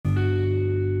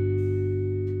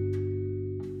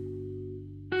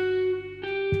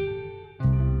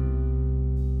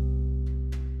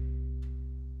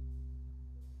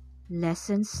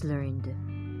Lessons learned.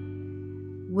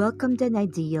 Welcomed an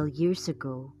ideal years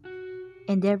ago,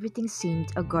 and everything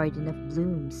seemed a garden of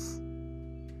blooms.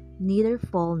 Neither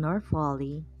fall nor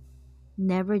folly,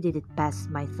 never did it pass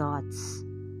my thoughts.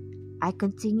 I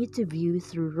continued to view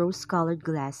through rose-colored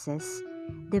glasses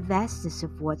the vastness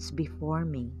of what's before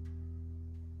me.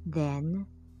 Then,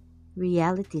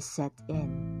 reality set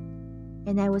in,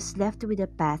 and I was left with a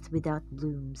path without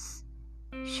blooms,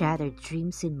 shattered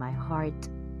dreams in my heart,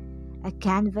 a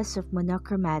canvas of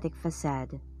monochromatic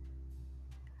facade,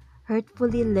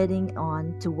 hurtfully leading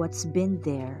on to what's been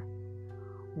there,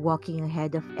 walking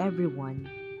ahead of everyone,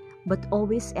 but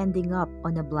always ending up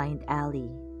on a blind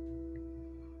alley,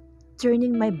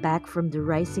 turning my back from the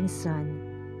rising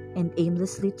sun and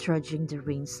aimlessly trudging the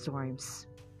rainstorms.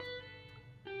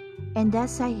 And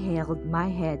as I held my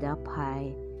head up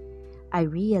high, I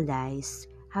realized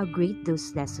how great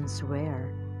those lessons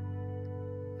were.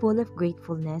 Full of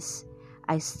gratefulness,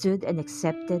 I stood and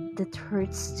accepted that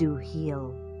hurts do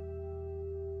heal.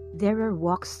 There are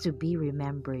walks to be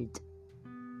remembered.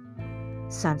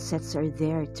 Sunsets are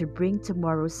there to bring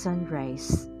tomorrow's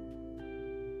sunrise.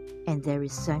 And there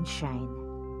is sunshine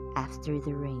after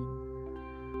the rain.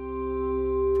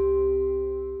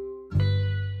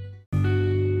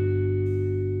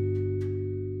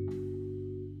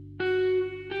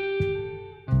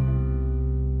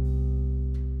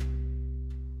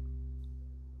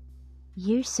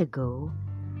 Years ago,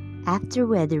 after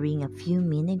weathering a few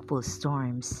meaningful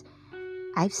storms,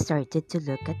 I've started to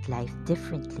look at life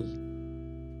differently.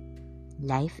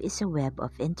 Life is a web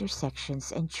of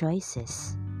intersections and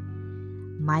choices.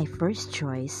 My first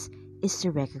choice is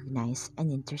to recognize an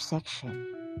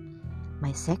intersection.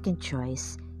 My second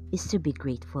choice is to be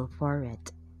grateful for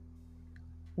it.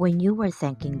 When you are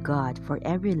thanking God for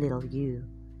every little you,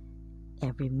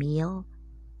 every meal,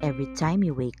 every time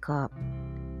you wake up,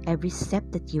 every step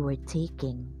that you are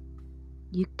taking,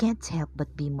 you can't help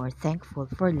but be more thankful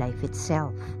for life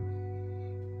itself.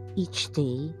 Each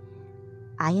day,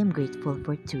 I am grateful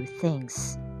for two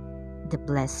things: the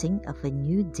blessing of a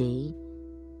new day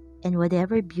and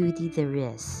whatever beauty there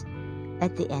is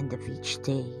at the end of each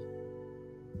day.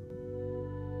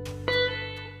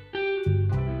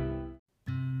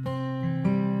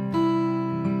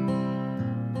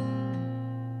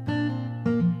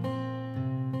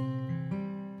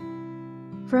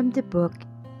 From the book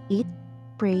Eat,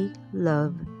 Pray,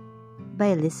 Love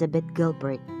by Elizabeth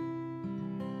Gilbert.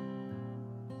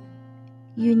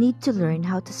 You need to learn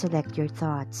how to select your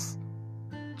thoughts,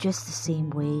 just the same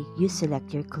way you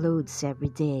select your clothes every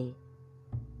day.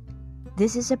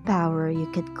 This is a power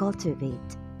you can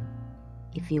cultivate.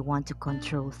 If you want to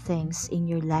control things in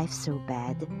your life so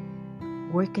bad,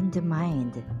 work on the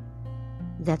mind.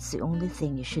 That's the only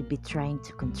thing you should be trying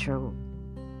to control.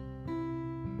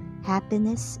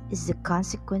 Happiness is the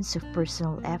consequence of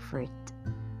personal effort.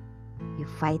 You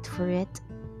fight for it,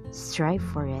 strive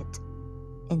for it,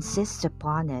 insist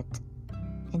upon it,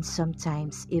 and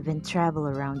sometimes even travel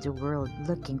around the world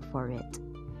looking for it.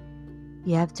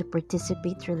 You have to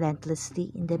participate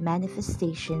relentlessly in the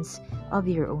manifestations of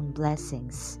your own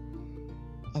blessings.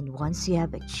 And once you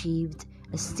have achieved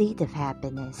a state of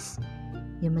happiness,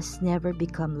 you must never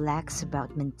become lax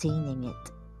about maintaining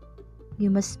it. You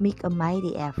must make a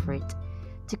mighty effort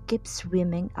to keep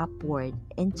swimming upward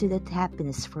into that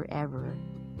happiness forever,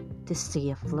 to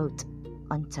stay afloat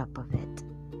on top of it.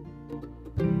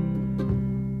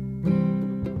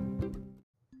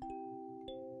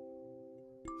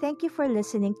 Thank you for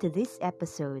listening to this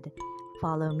episode.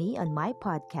 Follow me on my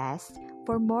podcast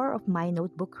for more of my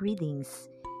notebook readings.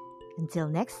 Until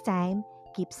next time,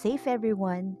 keep safe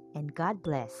everyone, and God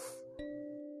bless.